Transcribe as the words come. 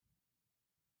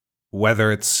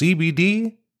Whether it's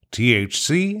CBD,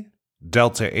 THC,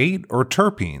 Delta 8, or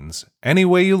terpenes, any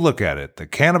way you look at it, the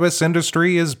cannabis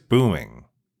industry is booming.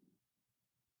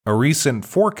 A recent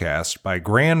forecast by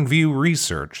Grand View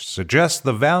Research suggests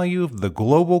the value of the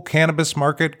global cannabis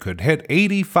market could hit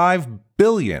 $85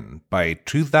 billion by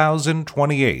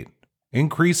 2028,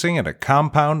 increasing at a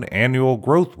compound annual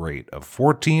growth rate of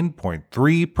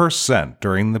 14.3%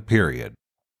 during the period.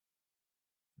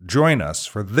 Join us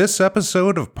for this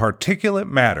episode of Particulate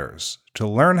Matters to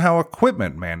learn how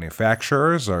equipment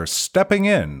manufacturers are stepping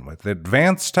in with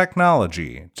advanced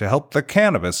technology to help the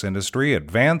cannabis industry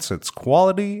advance its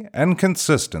quality and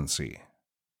consistency.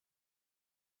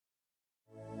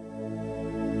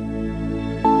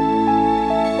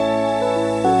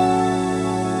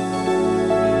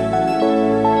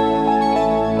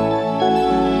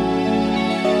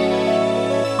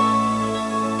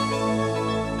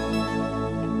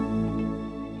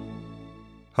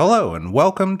 Hello and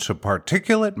welcome to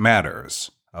Particulate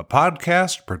Matters, a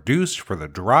podcast produced for the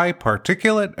dry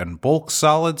particulate and bulk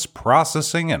solids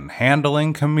processing and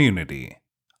handling community.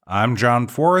 I'm John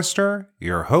Forrester,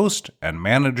 your host and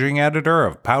managing editor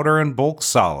of Powder and Bulk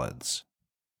Solids.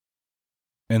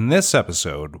 In this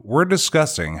episode, we're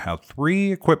discussing how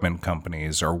 3 equipment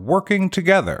companies are working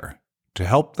together to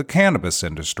help the cannabis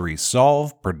industry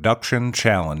solve production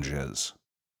challenges.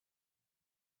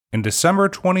 In December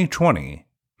 2020,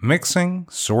 mixing,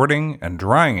 sorting, and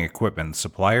drying equipment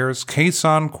suppliers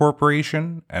Caisson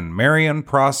Corporation and Marion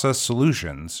Process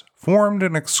Solutions formed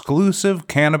an exclusive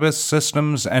cannabis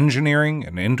systems engineering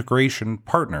and integration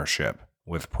partnership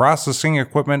with processing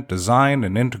equipment design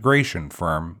and integration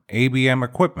firm ABM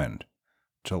Equipment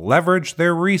to leverage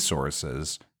their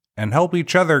resources and help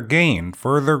each other gain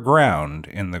further ground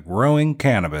in the growing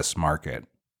cannabis market.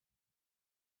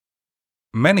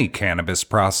 Many cannabis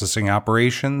processing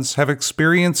operations have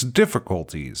experienced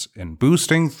difficulties in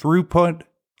boosting throughput,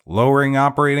 lowering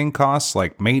operating costs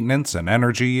like maintenance and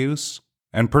energy use,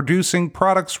 and producing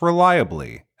products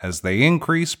reliably as they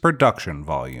increase production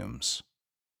volumes.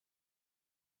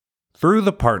 Through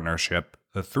the partnership,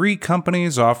 the 3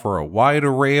 companies offer a wide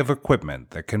array of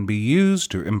equipment that can be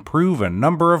used to improve a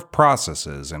number of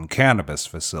processes in cannabis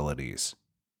facilities: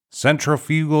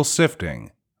 centrifugal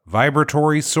sifting,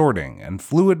 vibratory sorting, and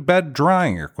fluid bed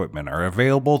drying equipment are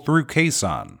available through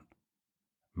Caisson.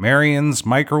 Marion's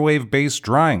microwave-based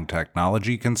drying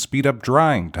technology can speed up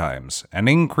drying times and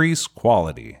increase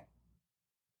quality.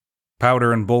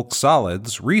 Powder and Bulk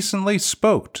Solids recently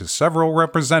spoke to several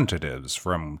representatives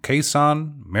from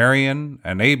Caisson, Marion,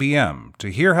 and ABM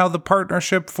to hear how the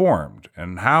partnership formed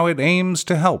and how it aims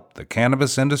to help the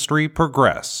cannabis industry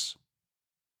progress.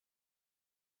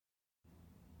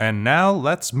 And now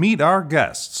let's meet our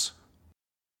guests.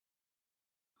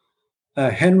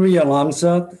 Henry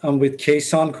Alamzad. I'm with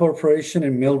Caisson Corporation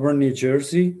in Millburn, New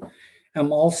Jersey.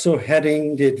 I'm also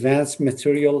heading the Advanced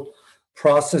Material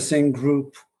Processing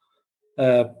Group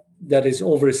that is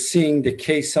overseeing the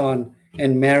Caisson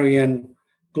and Marion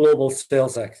global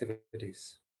sales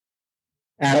activities.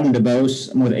 Adam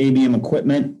DeBose. I'm with ABM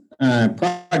Equipment,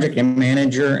 project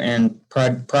manager and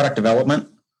product development.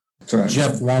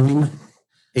 Jeff Wang,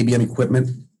 ABM Equipment,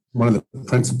 one of the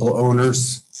principal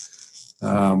owners,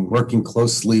 working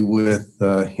closely with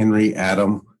Henry,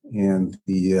 Adam, and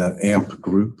the AMP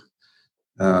group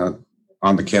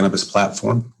on the cannabis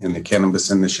platform and the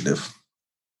cannabis initiative.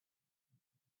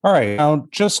 All right, now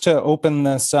just to open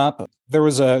this up, there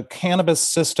was a cannabis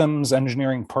systems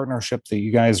engineering partnership that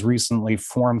you guys recently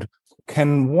formed.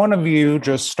 Can one of you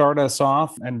just start us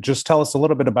off and just tell us a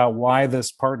little bit about why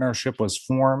this partnership was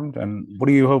formed and what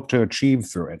do you hope to achieve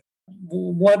through it?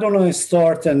 Why don't I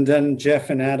start and then Jeff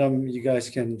and Adam, you guys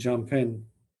can jump in.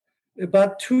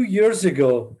 About 2 years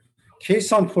ago,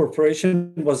 Caisson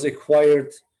Corporation was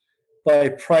acquired by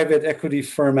a private equity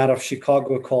firm out of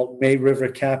Chicago called May River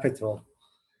Capital.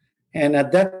 And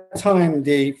at that time,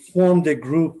 they formed a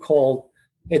group called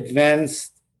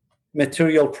Advanced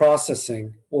Material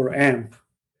Processing, or AMP.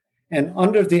 And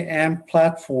under the AMP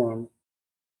platform,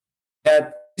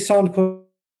 at Caisson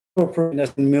Corporation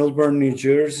in Millburn, New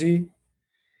Jersey,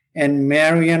 and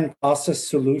Marion Process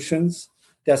Solutions,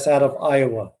 that's out of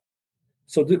Iowa.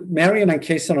 So Marion and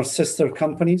Caisson are sister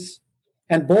companies,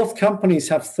 and both companies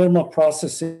have thermal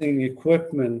processing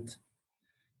equipment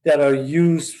that are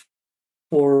used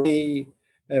for the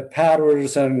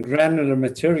powders and granular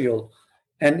material.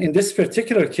 And in this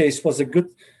particular case was a good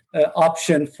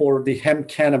option for the hemp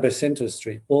cannabis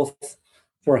industry, both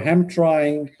for hemp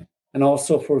drying and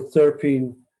also for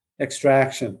terpene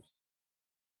extraction.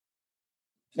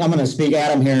 I'm going to speak,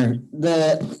 Adam, here.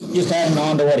 Just adding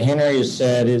on to what Henry has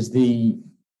said is the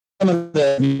of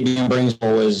the ABM brings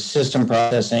is system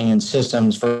processing and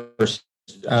systems for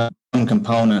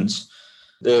components.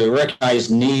 The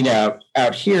recognized need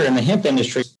out here in the hemp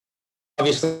industry,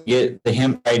 obviously get the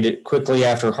hemp dried quickly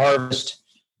after harvest,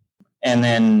 and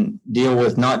then deal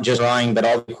with not just drying, but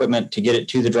all the equipment to get it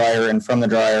to the dryer and from the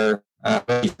dryer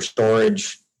ready for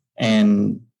storage,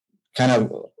 and kind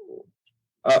of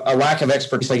a lack of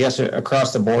expertise, I guess,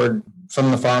 across the board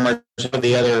from the farmers.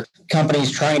 The other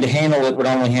companies trying to handle it would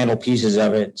only handle pieces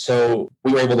of it. So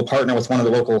we were able to partner with one of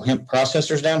the local hemp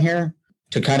processors down here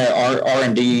to kind of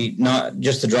R&D, not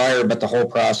just the dryer, but the whole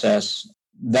process.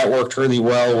 That worked really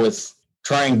well with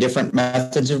trying different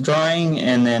methods of drying.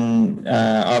 And then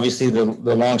obviously the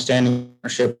longstanding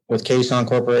partnership with Caisson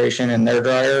Corporation and their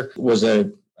dryer was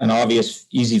an obvious,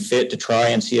 easy fit to try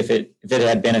and see if it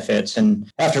had benefits.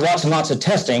 And after lots and lots of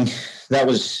testing, that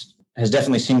has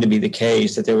definitely seemed to be the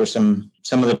case, that there were some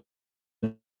of the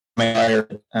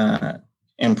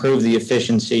improved the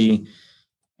efficiency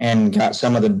and got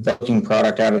some of the baking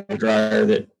product out of the dryer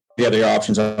that the other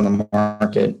options on the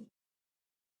market.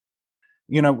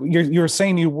 You know, you're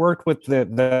saying you worked with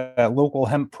the local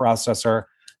hemp processor.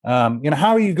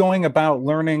 How are you going about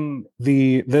learning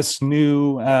this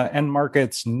new end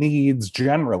market's needs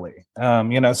generally?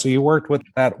 So you worked with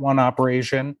that one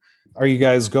operation. Are you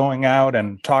guys going out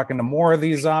and talking to more of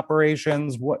these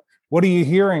operations? What are you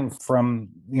hearing from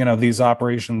these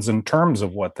operations in terms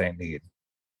of what they need?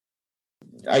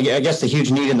 I guess the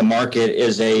huge need in the market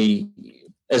is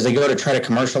as they go to try to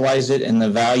commercialize it, and the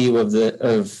value of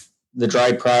the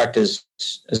dried product is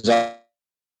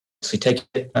obviously taken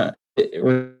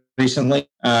recently.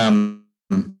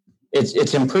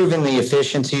 It's improving the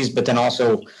efficiencies, but then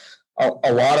also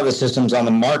a lot of the systems on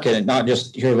the market, not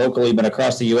just here locally, but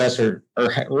across the U.S., are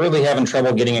really having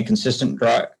trouble getting a consistent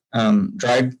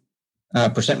dried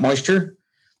percent moisture,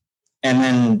 and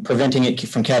then preventing it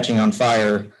from catching on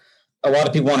fire. A lot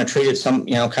of people want to treat it kind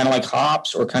of like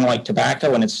hops or kind of like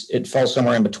tobacco, and it falls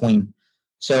somewhere in between.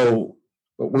 So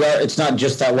it's not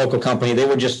just that local company. They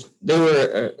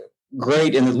were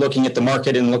great in looking at the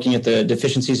market and looking at the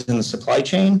deficiencies in the supply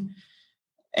chain,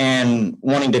 and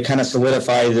wanting to kind of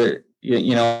solidify the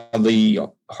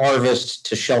harvest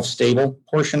to shelf stable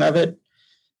portion of it.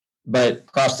 But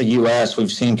across the U.S.,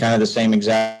 we've seen kind of the same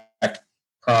exact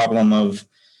problem of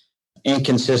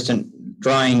inconsistent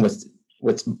drying with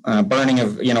burning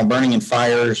in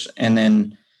fires, and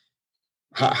then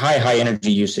high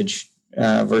energy usage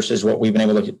versus what we've been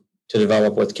able to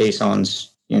develop with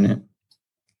Caisson's unit.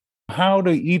 How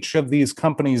do each of these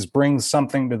companies bring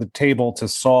something to the table to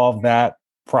solve that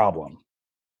problem?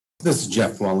 This is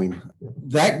Jeff Welling.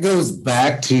 That goes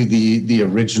back to the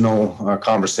original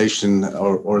conversation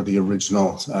or the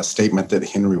original statement that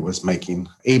Henry was making.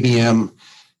 ABM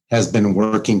has been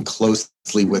working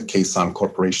closely with Caisson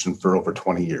Corporation for over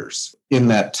 20 years. In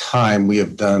that time, we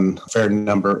have done a fair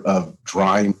number of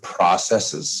drying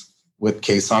processes with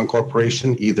Caisson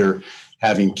Corporation, either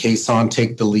having Caisson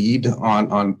take the lead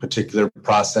on particular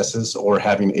processes or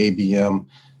having ABM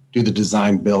do the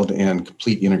design, build, and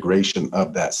complete integration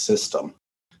of that system.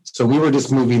 So we were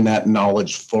just moving that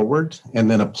knowledge forward and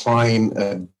then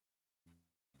applying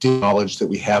knowledge that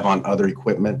we have on other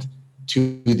equipment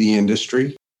to the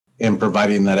industry and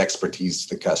providing that expertise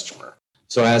to the customer.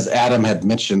 So as Adam had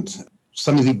mentioned,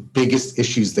 some of the biggest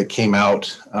issues that came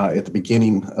out at the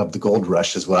beginning of the gold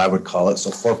rush is what I would call it. So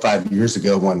 4 or 5 years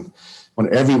ago, when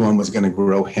everyone was going to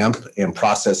grow hemp and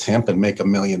process hemp and make $1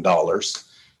 million,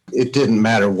 it didn't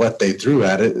matter what they threw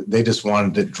at it. They just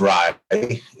wanted it dry,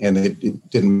 and it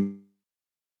didn't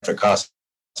matter if it cost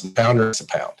a pound or a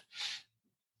pound.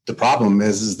 The problem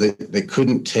is that they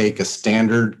couldn't take a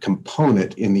standard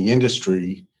component in the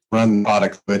industry, run the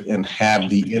product with, and have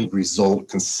the end result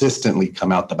consistently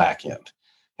come out the back end.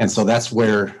 And so that's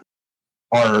where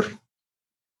our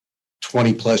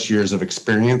 20 plus years of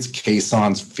experience,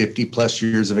 Caisson's 50 plus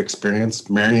years of experience,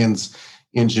 Marion's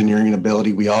engineering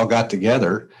ability, we all got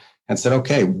together and said,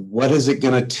 okay, what is it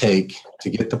going to take to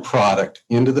get the product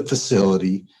into the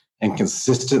facility and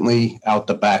consistently out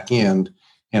the back end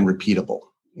and repeatable?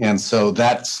 And so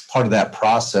that's part of that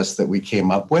process that we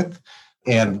came up with.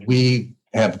 And we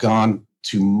have gone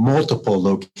to multiple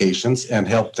locations and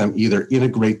helped them either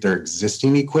integrate their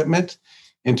existing equipment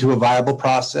into a viable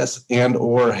process and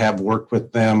or have worked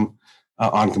with them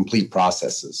on complete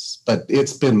processes. But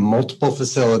it's been multiple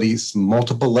facilities,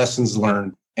 multiple lessons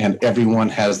learned, and everyone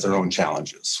has their own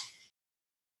challenges.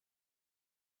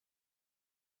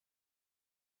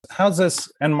 How's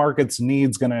this end market's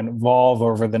needs going to evolve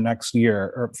over the next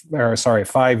year, or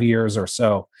 5 years or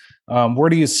so? Where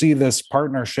do you see this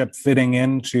partnership fitting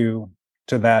into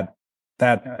that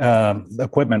that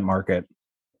equipment market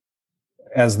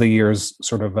as the years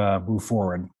sort of move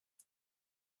forward?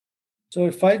 So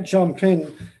if I jump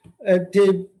in,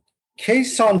 the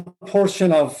Kson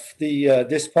portion of the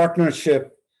this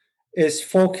partnership is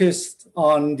focused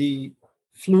on the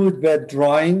fluid bed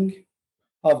drying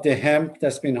of the hemp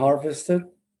that's been harvested.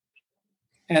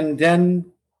 And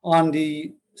then on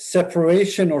the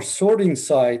separation or sorting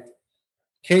side,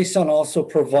 Kson also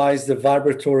provides the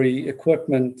vibratory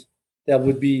equipment that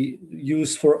would be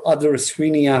used for other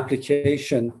screening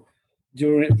application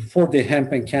for the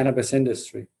hemp and cannabis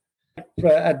industry.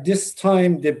 At this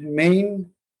time, the main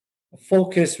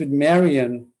focus with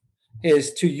Marion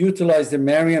is to utilize the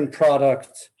Marion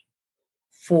product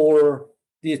for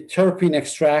the terpene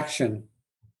extraction.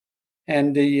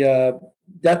 And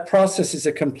that process is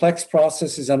a complex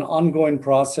process, is an ongoing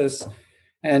process.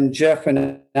 And Jeff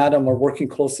and Adam are working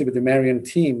closely with the Marion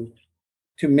team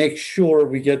to make sure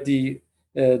we get the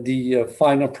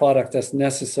final product that's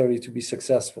necessary to be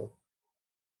successful.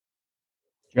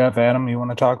 Jeff, Adam, you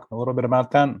want to talk a little bit about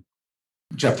that?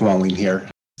 Jeff Walling here.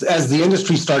 As the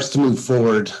industry starts to move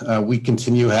forward, we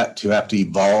continue to have to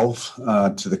evolve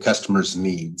to the customer's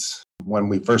needs. When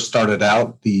we first started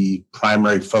out, the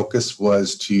primary focus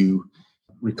was to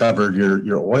recover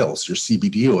your oils, your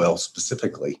CBD oil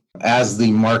specifically. As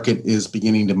the market is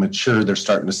beginning to mature, they're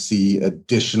starting to see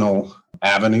additional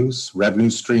avenues, revenue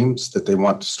streams that they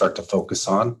want to start to focus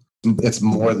on. It's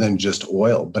more than just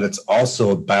oil, but it's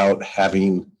also about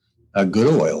having a good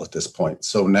oil at this point.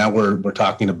 So now we're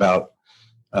talking about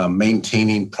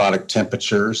maintaining product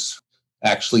temperatures,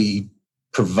 actually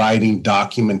providing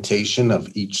documentation of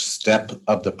each step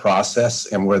of the process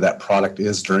and where that product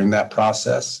is during that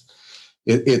process.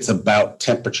 It's about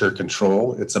temperature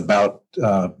control. It's about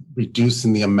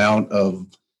reducing the amount of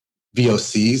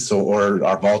VOCs or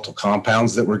our volatile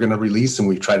compounds that we're going to release, and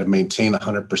we try to maintain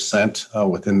 100%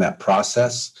 within that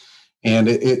process. And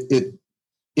it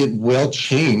will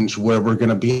change where we're going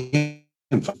to be.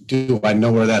 Do I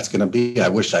know where that's going to be? I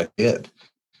wish I did.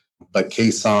 But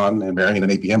Kson and Marion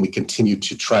and ABM, we continue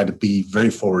to try to be very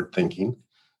forward thinking.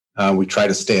 We try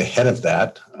to stay ahead of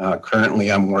that.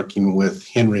 Currently, I'm working with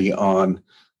Henry on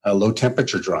low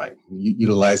temperature drying,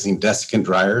 utilizing desiccant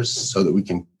dryers so that we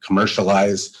can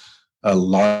commercialize a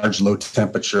large low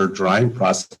temperature drying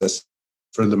process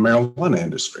for the marijuana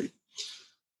industry.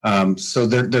 So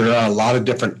there are a lot of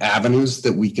different avenues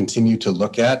that we continue to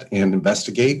look at and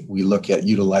investigate. We look at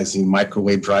utilizing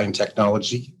microwave drying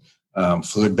technology,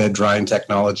 fluid bed drying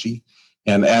technology.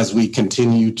 And as we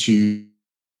continue to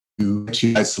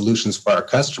utilize solutions for our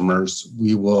customers,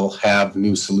 we will have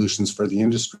new solutions for the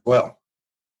industry as well.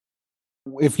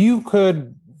 If you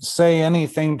could say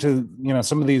anything to,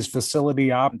 some of these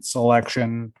facility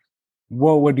selection,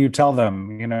 what would you tell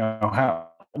them?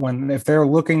 If they're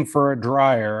looking for a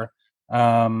dryer,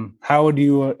 how would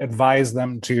you advise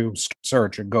them to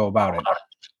search and go about it?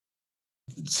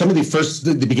 Some of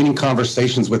the beginning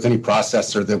conversations with any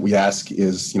processor that we ask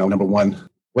is, number one,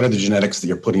 what are the genetics that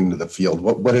you're putting into the field?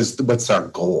 What's our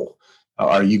goal?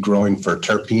 Are you growing for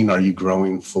terpene? Are you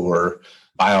growing for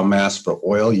biomass for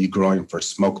oil? Are you growing for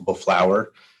smokable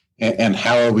flower? And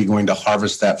how are we going to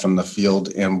harvest that from the field?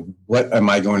 And what am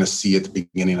I going to see at the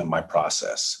beginning of my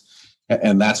process?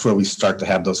 And that's where we start to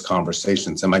have those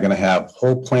conversations. Am I going to have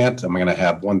whole plant? Am I going to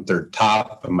have 1/3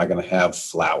 top? Am I going to have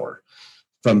flower?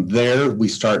 From there, we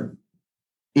start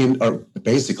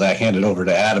basically I hand it over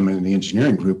to Adam and the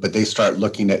engineering group, but they start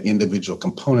looking at individual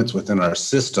components within our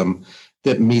system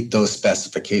that meet those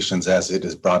specifications as it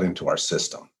is brought into our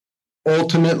system.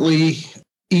 Ultimately,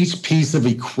 each piece of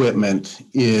equipment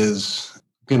is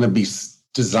going to be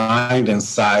designed and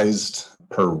sized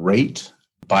per rate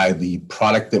by the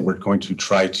product that we're going to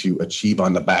try to achieve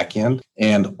on the back end.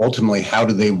 And ultimately, how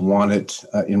do they want it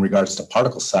in regards to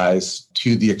particle size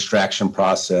to the extraction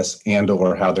process and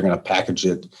or how they're going to package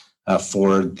it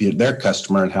for their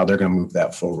customer and how they're going to move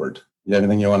that forward. You have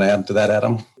anything you want to add to that,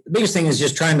 Adam? The biggest thing is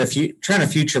just trying to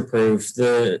future-proof.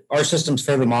 Our system's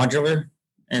fairly modular.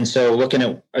 And so looking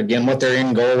at, again, what their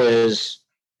end goal is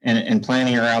and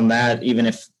planning around that, even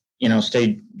if,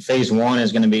 phase one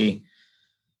is going to be,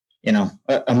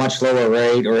 a much lower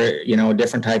rate or, a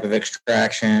different type of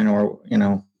extraction or,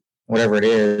 whatever it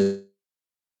is,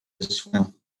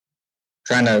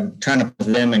 trying to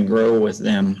put them and grow with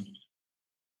them.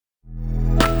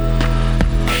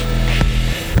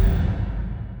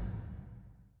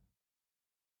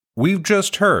 We've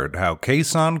just heard how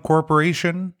Kson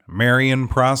Corporation, Marion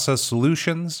Process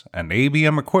Solutions, and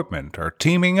ABM Equipment are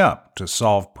teaming up to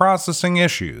solve processing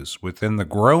issues within the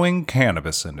growing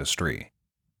cannabis industry.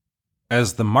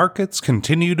 As the markets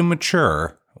continue to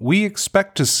mature, we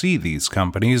expect to see these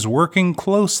companies working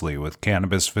closely with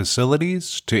cannabis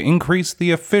facilities to increase the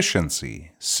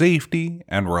efficiency, safety,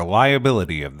 and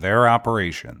reliability of their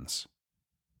operations.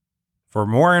 For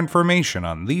more information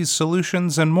on these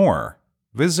solutions and more,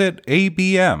 visit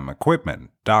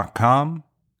abmequipment.com,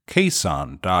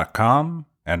 caisson.com,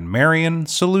 and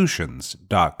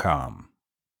marionsolutions.com.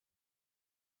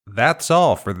 That's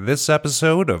all for this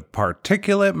episode of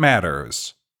Particulate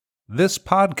Matters. This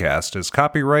podcast is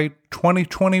copyright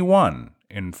 2021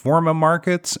 Informa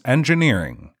Markets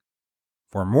Engineering.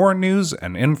 For more news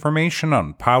and information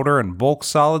on powder and bulk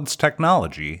solids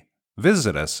technology,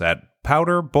 visit us at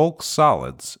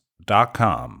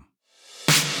powderbulksolids.com.